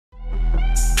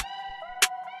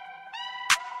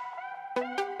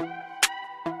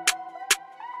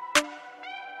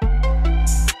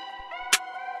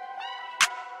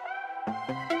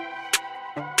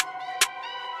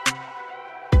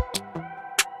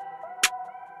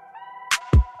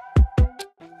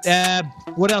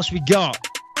What else we got?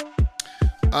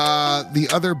 The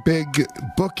other big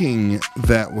booking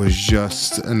that was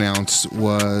just announced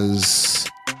was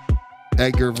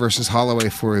Edgar versus Holloway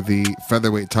for the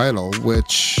featherweight title,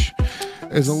 which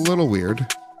is a little weird,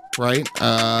 right?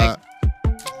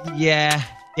 Yeah,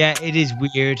 it is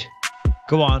weird.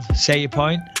 Go on, say your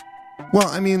point. Well,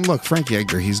 I mean, look, Frankie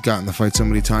Edgar, he's gotten the fight so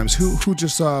many times. Who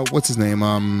just what's his name?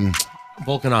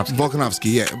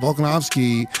 Volkanovski, yeah.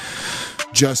 Volkanovski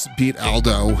just beat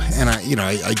Aldo, and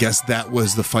I guess that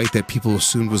was the fight that people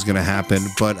assumed was going to happen,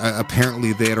 but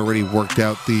apparently they had already worked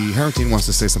out the... Harrington wants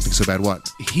to say something so bad. What?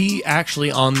 He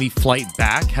actually, on the flight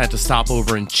back, had to stop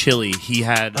over in Chile. He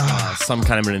had some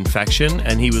kind of an infection,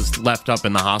 and he was left up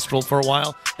in the hospital for a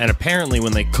while, and apparently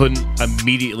when they couldn't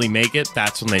immediately make it,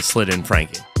 that's when they slid in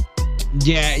Frankie.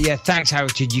 Yeah, thanks,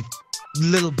 Harrington, you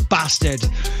little bastard.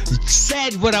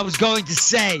 Said what I was going to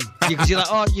say, because you're like,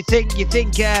 oh, you think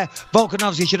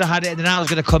Volkanovski should have had it, and then I was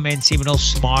going to come in seeming all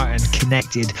smart and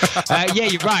connected. Yeah,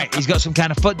 you're right, he's got some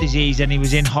kind of foot disease and he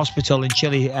was in hospital in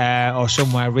Chile or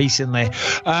somewhere recently.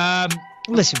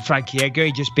 Listen, Frankie Edgar,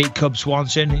 he just beat Cub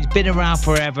Swanson. He's been around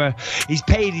forever, he's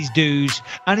paid his dues,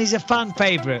 and he's a fan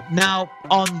favourite. Now,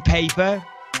 on paper,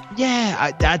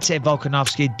 yeah, I'd say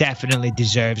Volkanovski definitely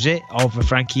deserves it over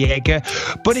Frankie Edgar.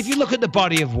 But if you look at the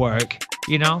body of work,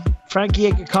 Frankie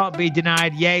Edgar can't be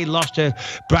denied. Yeah, he lost to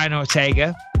Brian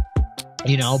Ortega,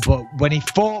 but when he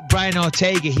fought Brian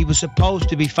Ortega, he was supposed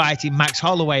to be fighting Max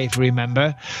Holloway, if you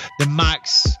remember. Then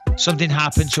something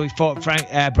happened, so he fought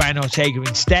Brian Ortega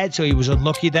instead, so he was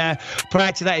unlucky there.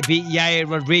 Prior to that, he beat Yair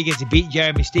Rodriguez, he beat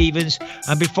Jeremy Stevens,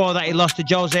 and before that, he lost to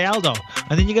Jose Aldo.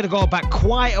 And then you're going to go back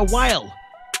quite a while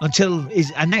until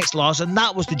his next loss, and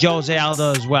that was to Jose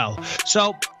Aldo as well.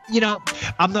 So,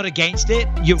 I'm not against it.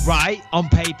 You're right, on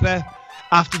paper,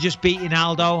 after just beating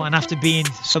Aldo and after being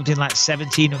something like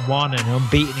 17-1 and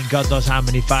unbeaten in God knows how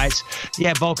many fights,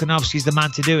 yeah, Volkanovski's the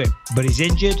man to do it. But he's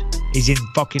injured, he's in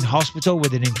fucking hospital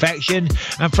with an infection,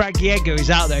 and Frankie Edgar is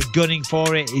out there gunning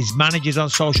for it. His manager's on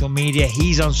social media,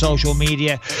 he's on social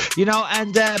media,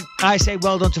 and I say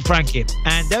well done to Frankie.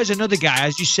 And there's another guy,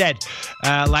 as you said,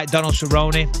 like Donald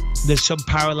Cerrone. There's some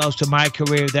parallels to my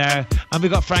career there. And we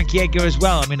got Frankie Edgar as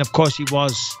well. I mean, of course, he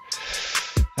was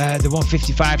the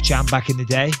 155 champ back in the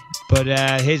day, but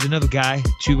here's another guy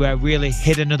to really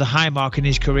hit another high mark in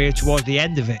his career towards the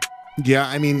end of it. Yeah,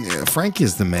 I mean, Frankie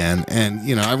is the man, and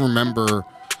I remember,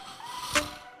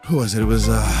 who was it? It was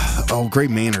Gray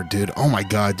Maynard, dude. Oh my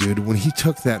god, dude, when he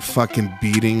took that fucking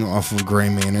beating off of Gray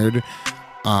Maynard,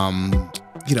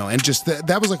 and just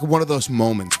that was like one of those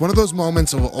moments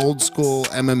of old school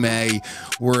MMA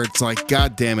where it's like,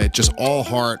 god damn it, just all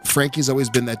heart. Frankie's always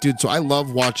been that dude, so I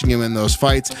love watching him in those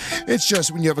fights. It's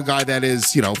just when you have a guy that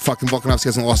is, fucking Volkanovski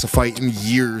hasn't lost a fight in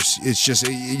years. It's just,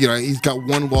 he's got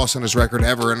one loss on his record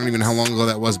ever. I don't even know how long ago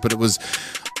that was, but it was,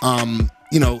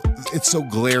 it's so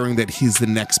glaring that he's the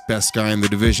next best guy in the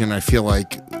division. I feel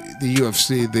like the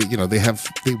UFC,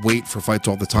 they wait for fights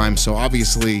all the time, so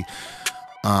obviously,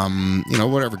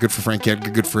 whatever, good for Frankie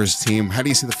Edgar, good for his team. How do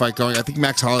you see the fight going? I think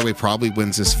Max Holloway probably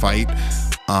wins this fight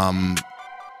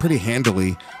pretty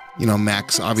handily.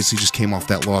 Max obviously just came off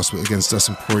that loss against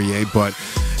Dustin Poirier, but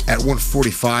at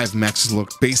 145, Max has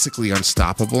looked basically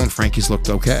unstoppable and Frankie's looked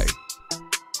okay.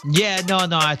 Yeah, no,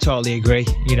 I totally agree.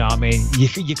 You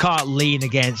can't lean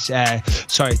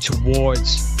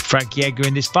towards Frankie Edgar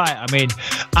in this fight. I mean,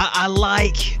 I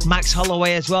like Max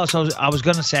Holloway as well, so I was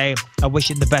going to say I wish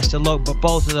him the best of luck, but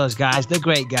both of those guys, they're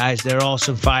great guys. They're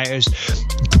awesome fighters,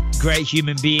 great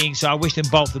human beings, so I wish them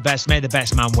both the best. May the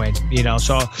best man win,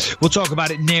 so we'll talk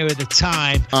about it nearer the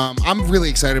time. I'm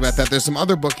really excited about that. There's some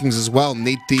other bookings as well.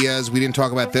 Nate Diaz, we didn't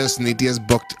talk about this. Nate Diaz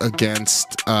booked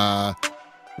against...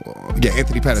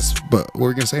 Anthony Pettis. But what were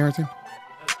you going to say, Harrington?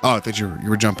 Oh, I thought you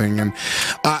were jumping in.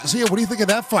 What do you think of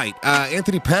that fight?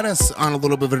 Anthony Pettis on a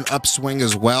little bit of an upswing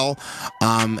as well.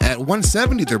 At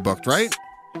 170, they're booked, right?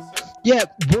 Yeah,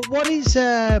 but what is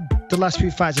the last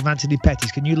few fights of Anthony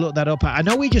Pettis? Can you look that up? I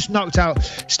know he just knocked out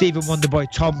Stephen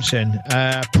Wonderboy Thompson.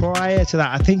 Prior to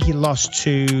that, I think he lost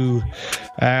to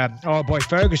our boy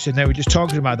Ferguson. They were just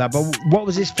talking about that. But what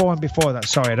was his form before that?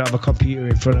 Sorry, I don't have a computer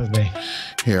in front of me.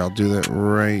 Here, I'll do that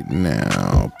right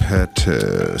now.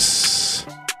 Pettis.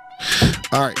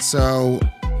 All right, so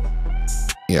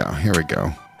yeah, here we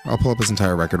go. I'll pull up his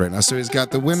entire record right now. So he's got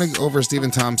the win over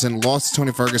Stephen Thompson, lost to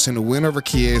Tony Ferguson, a win over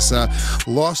Chiesa,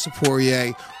 lost to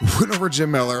Poirier, win over Jim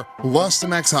Miller, lost to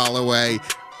Max Holloway,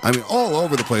 I mean, all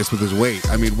over the place with his weight.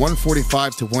 I mean,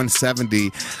 145 to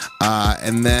 170,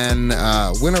 and then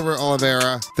win over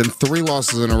Oliveira, then 3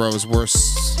 losses in a row, his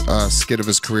worst skid of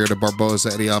his career, to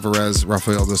Barboza, Eddie Alvarez,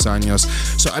 Rafael dos Anjos.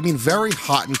 So, I mean, very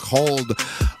hot and cold.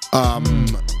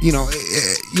 You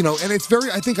know, and it's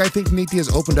very. I think Nate Diaz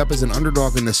opened up as an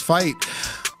underdog in this fight.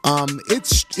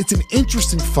 It's an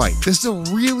interesting fight. This is a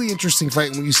really interesting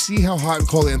fight. When you see how hot and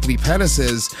cold Anthony Pettis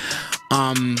is,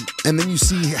 and then you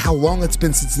see how long it's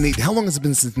been since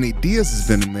Nate Diaz has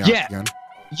been in the octagon.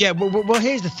 Yeah. Well,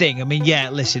 here's the thing. I mean, yeah.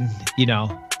 Listen, you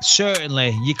know, certainly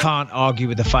you can't argue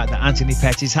with the fact that Anthony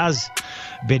Pettis has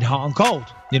been hot and cold.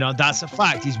 You know, that's a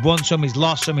fact. He's won some, he's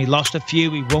lost some, he lost a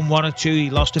few, he won 1 or 2, he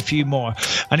lost a few more.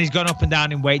 And he's gone up and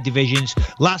down in weight divisions.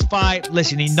 Last fight,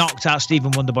 listen, he knocked out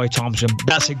Stephen Wonderboy Thompson.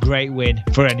 That's a great win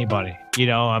for anybody. You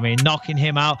know, I mean, knocking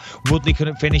him out. Woodley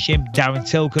couldn't finish him. Darren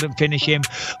Till couldn't finish him.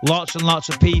 Lots and lots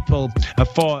of people have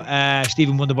fought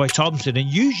Stephen Wonderboy Thompson, and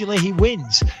usually he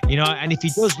wins. You know, and if he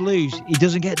does lose, he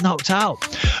doesn't get knocked out.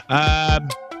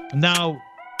 Now,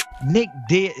 Nate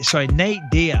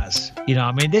Diaz, you know,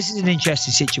 I mean, this is an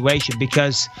interesting situation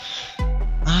because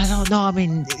I don't know. I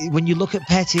mean, when you look at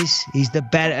Pettis, he's the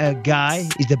better guy.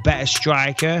 He's the better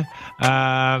striker.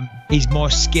 He's more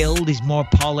skilled. He's more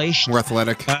polished. More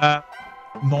athletic.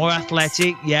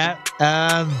 Yeah.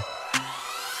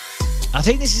 I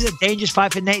think this is a dangerous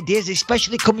fight for Nate Diaz,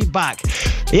 especially coming back.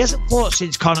 He hasn't fought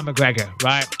since Conor McGregor,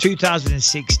 right?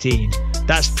 2016.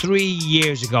 That's 3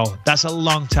 years ago. That's a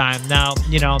long time. Now,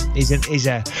 you know, he's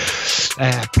a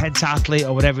pentathlete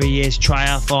or whatever he is,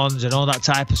 triathlons and all that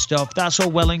type of stuff. That's all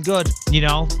well and good, you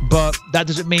know, but that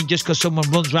doesn't mean just because someone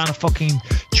runs around a fucking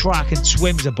track and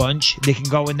swims a bunch, they can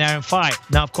go in there and fight.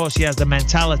 Now, of course, he has the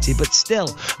mentality, but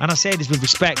still, and I say this with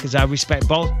respect because I respect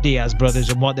both Diaz brothers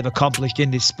and what they've accomplished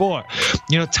in this sport.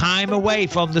 You know, time away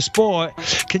from the sport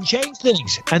can change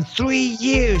things. And 3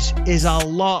 years is a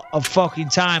lot of fucking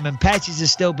time. And Pettis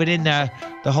has still been in there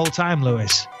the whole time,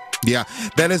 Lewis. Yeah,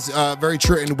 that is very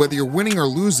true. And whether you're winning or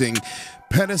losing,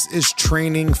 Pettis is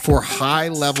training for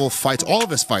high-level fights. All of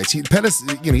his fights. Pettis,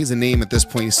 you know, he's a name at this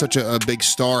point. He's such a big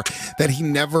star that he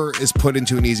never is put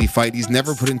into an easy fight. He's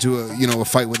never put into a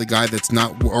fight with a guy that's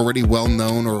not already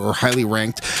well-known or highly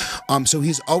ranked. So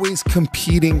he's always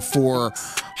competing for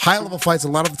high-level fights. A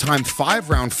lot of the time,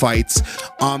 5-round fights.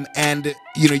 And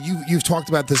you know, you've talked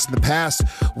about this in the past.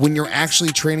 When you're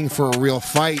actually training for a real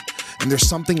fight, and there's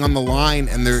something on the line,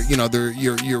 and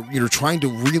you're trying to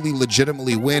really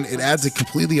legitimately win, it adds a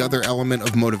completely other element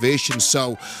of motivation.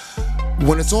 So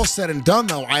when it's all said and done,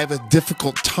 though, I have a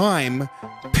difficult time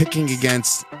picking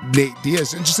against Nate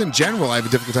Diaz, and just in general, I have a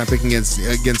difficult time picking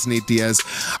against Nate Diaz.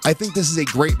 I think this is a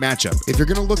great matchup. If you're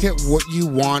going to look at what you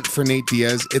want for Nate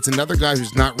Diaz, it's another guy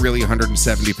who's not really a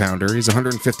 170-pounder. He's a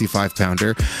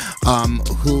 155-pounder,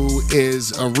 who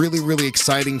is a really, really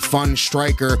exciting, fun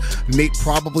striker. Nate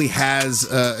probably has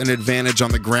an advantage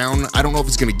on the ground. I don't know if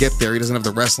he's going to get there. He doesn't have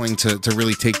the wrestling to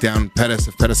really take down Pettis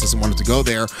if Pettis doesn't want it to go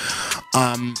there.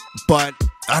 But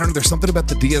I don't know, there's something about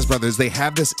the Diaz brothers. They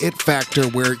have this it factor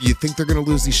where you think they're going to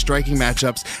lose these striking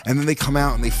matchups, and then they come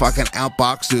out and they fucking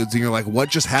outbox dudes, and you're like, what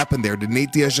just happened there? Did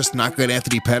Nate Diaz just knock out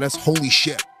Anthony Pettis? Holy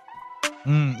shit.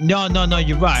 No,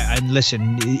 you're right. And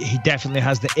listen, he definitely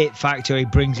has the it factor. He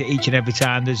brings it each and every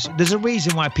time. There's a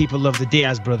reason why people love the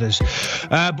Diaz brothers.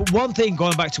 But one thing,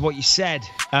 going back to what you said,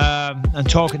 and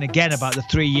talking again about the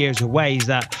 3 years away, is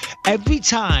that every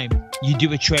time you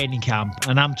do a training camp,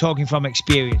 and I'm talking from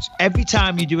experience, every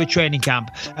time you do a training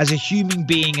camp, as a human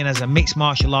being and as a mixed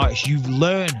martial artist, you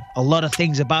learn a lot of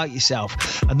things about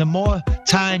yourself. And the more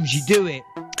times you do it,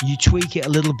 you tweak it a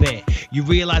little bit. You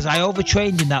realize I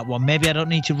overtrained in that one. Maybe I don't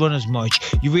need to run as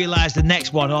much. You realize the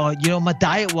next one, oh, you know, my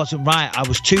diet wasn't right. I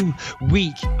was too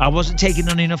weak. I wasn't taking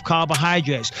on enough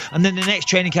carbohydrates. And then the next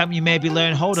training camp, you maybe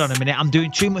learn, hold on a minute, I'm doing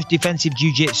too much defensive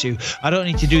jiu-jitsu. I don't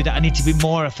need to do that. I need to be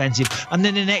more offensive. And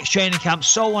then the next training camp,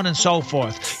 so on and so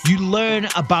forth. You learn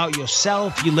about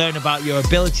yourself. You learn about your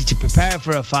ability to prepare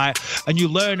for a fight. And you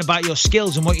learn about your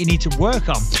skills and what you need to work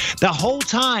on. The whole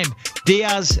time,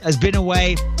 Diaz has been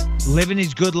away, living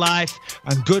his good life,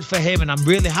 and good for him, and I'm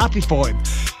really happy for him.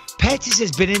 Pettis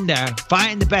has been in there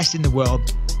fighting the best in the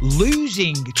world,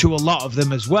 losing to a lot of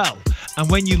them as well. And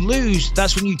when you lose,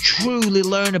 that's when you truly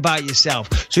learn about yourself.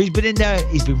 So he's been in there,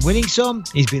 he's been winning some,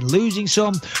 he's been losing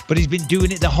some, but he's been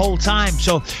doing it the whole time.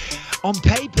 So on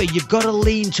paper, you've got to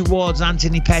lean towards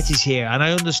Anthony Pettis here. And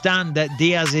I understand that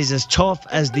Diaz is as tough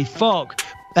as the fuck.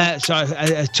 What?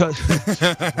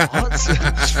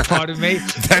 Pardon me.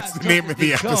 That's the name of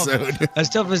the episode. As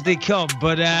tough as they come.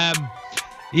 But,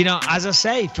 you know, as I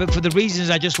say, for the reasons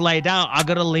I just laid out, I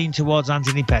got to lean towards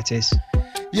Anthony Pettis.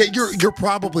 Yeah, you're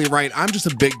probably right. I'm just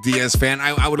a big Diaz fan.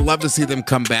 I would love to see them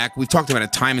come back. We've talked about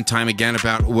it time and time again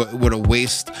about what a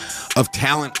waste of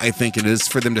talent I think it is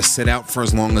for them to sit out for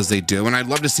as long as they do. And I'd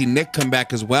love to see Nick come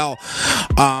back as well.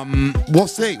 We'll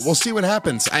see. We'll see what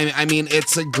happens. I mean,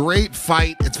 it's a great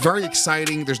fight. It's very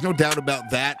exciting. There's no doubt about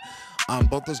that.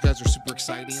 Both those guys are super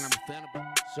exciting, and I'm a fan of them.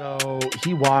 So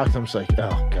he walks. I'm just like,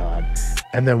 oh God.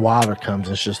 And then Wilder comes.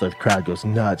 And it's just like the crowd goes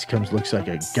nuts. Looks like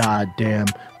a goddamn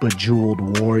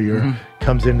bejeweled warrior.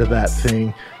 Comes into that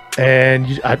thing,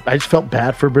 and I just felt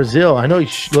bad for Breazeale. I know he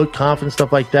looked confident,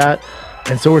 stuff like that.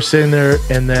 And so we're sitting there,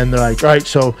 and then they're like, all right,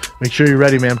 so make sure you're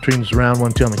ready, man, between round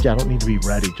 1 2. I'm like, yeah, I don't need to be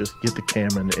ready. Just get the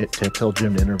camera and tell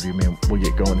Jim to interview me, and we'll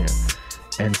get going here.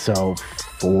 And so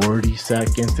 40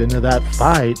 seconds into that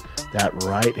fight, that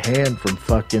right hand from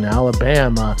fucking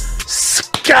Alabama,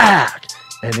 scack!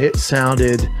 And it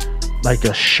sounded like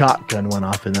a shotgun went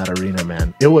off in that arena,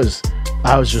 man.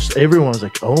 Everyone was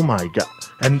like, oh my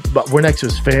God. But we're next to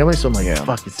his family, so I'm like,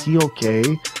 fuck, is he okay?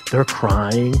 They're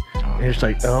crying. And it's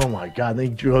like, oh my God. And then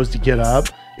he goes to get up.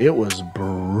 It was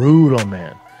brutal,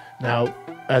 man. Now,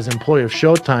 as an employee of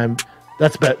Showtime,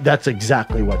 that's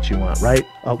exactly what you want, right?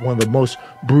 One of the most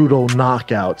brutal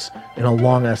knockouts in a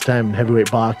long-ass time in heavyweight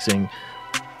boxing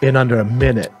in under a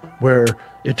minute, where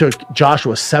it took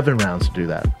Joshua 7 rounds to do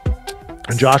that.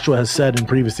 And Joshua has said in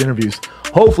previous interviews,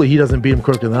 hopefully he doesn't beat him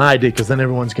quicker than I did, because then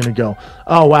everyone's going to go,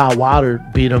 oh, wow, Wilder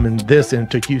beat him in this and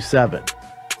it took you 7.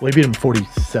 Well, he beat him in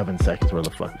 47 seconds, where the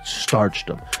fuck starched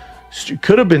him.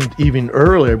 Could have been even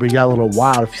earlier, but he got a little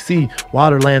wild. If you see,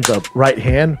 Wilder lands a right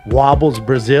hand, wobbles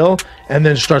Breazeale, and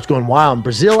then starts going wild. And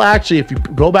Breazeale, actually, if you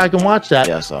go back and watch that,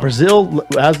 Breazeale,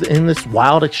 as in this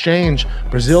wild exchange,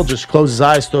 Breazeale just closes his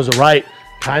eyes, throws a right,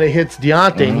 kind of hits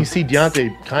Deontay, and you see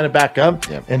Deontay kind of back up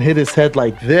and hit his head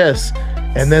like this,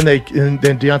 and then then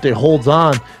Deontay holds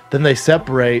on, then they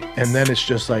separate, and then it's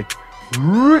just like,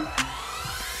 boom,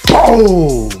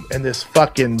 and this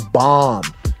fucking bomb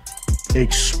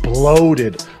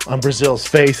exploded on Breazeale's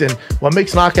face. And what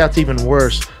makes knockouts even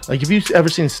worse, like, have you ever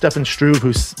seen Stefan Struve,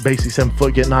 who's basically 7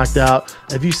 foot, get knocked out?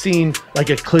 Have you seen like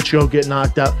a Klitschko get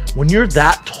knocked out? When you're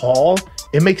that tall,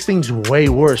 it makes things way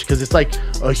worse, because it's like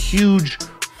a huge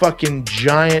fucking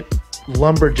giant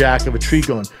lumberjack of a tree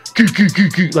going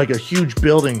like a huge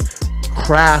building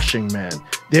crashing, man.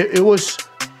 It was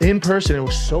in person, it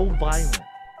was so violent.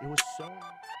 It was so.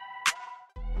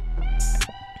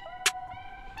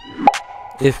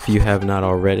 If you have not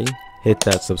already, hit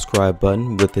that subscribe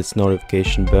button with its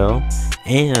notification bell,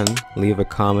 and leave a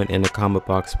comment in the comment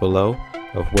box below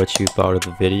of what you thought of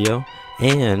the video,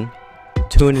 and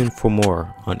tune in for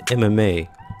more on MMA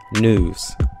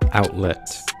News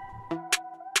Outlet.